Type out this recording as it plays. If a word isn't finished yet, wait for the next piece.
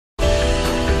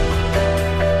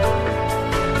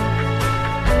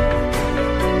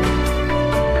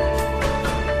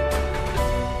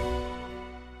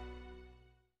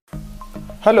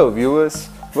Hello viewers,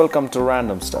 welcome to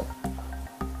Random Stuff.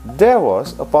 There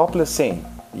was a popular saying,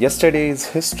 yesterday is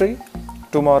history,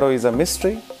 tomorrow is a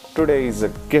mystery, today is a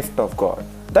gift of God.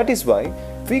 That is why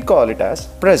we call it as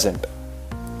present.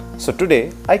 So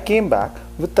today I came back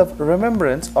with the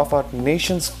remembrance of our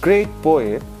nation's great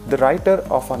poet, the writer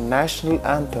of our national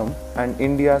anthem and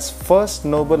India's first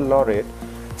Nobel Laureate,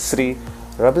 Sri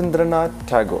Rabindranath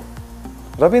Tagore.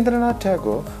 Rabindranath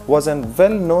Tagore was a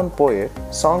well-known poet,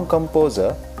 song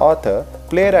composer, author,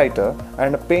 playwright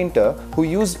and a painter who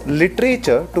used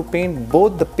literature to paint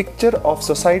both the picture of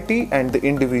society and the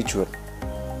individual.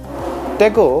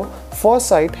 Tagore's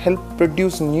foresight helped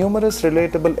produce numerous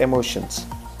relatable emotions.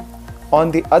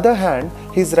 On the other hand,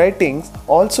 his writings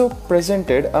also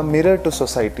presented a mirror to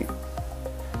society.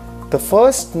 The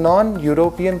first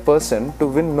non-European person to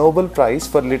win Nobel Prize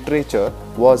for Literature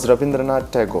was Rabindranath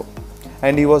Tagore,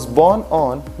 and he was born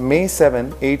on May 7,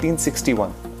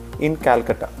 1861 in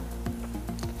Calcutta.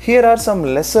 Here are some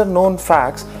lesser known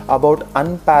facts about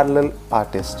unparalleled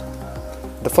artist.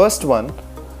 The first one,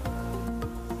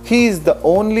 he is the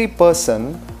only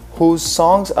person whose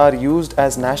songs are used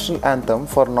as national anthem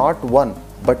for not one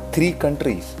but three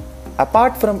countries.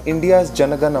 Apart from India's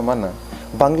Jana Gana Mana,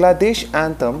 Bangladesh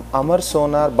anthem Amar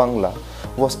Sonar Bangla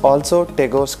was also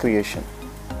Tagore's creation.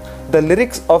 The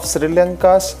lyrics of Sri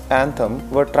Lanka's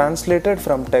anthem were translated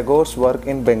from Tagore's work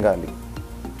in Bengali.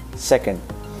 Second,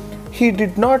 he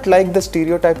did not like the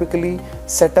stereotypically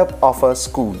setup of a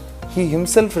school. He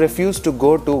himself refused to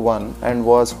go to one and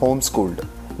was homeschooled.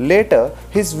 Later,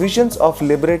 his visions of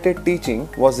liberated teaching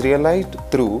was realized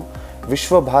through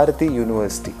Visva-Bharati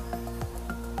University.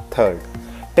 Third,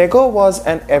 Tagore was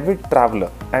an avid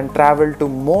traveler and travelled to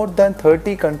more than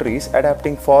 30 countries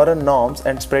adapting foreign norms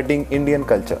and spreading Indian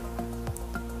culture.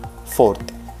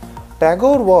 Fourth,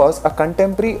 Tagore was a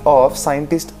contemporary of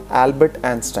scientist Albert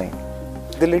Einstein.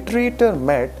 The literature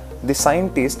met the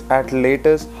scientist at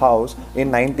Latter's house in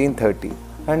 1930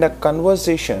 and a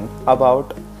conversation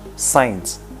about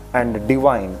science and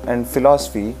divine and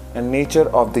philosophy and nature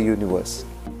of the universe.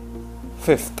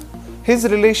 Fifth, his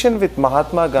relation with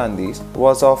Mahatma Gandhi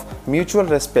was of mutual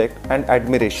respect and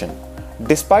admiration.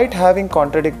 Despite having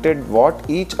contradicted what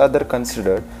each other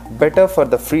considered better for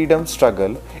the freedom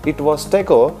struggle, it was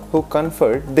Tagore who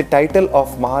conferred the title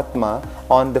of Mahatma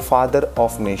on the father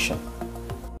of nation.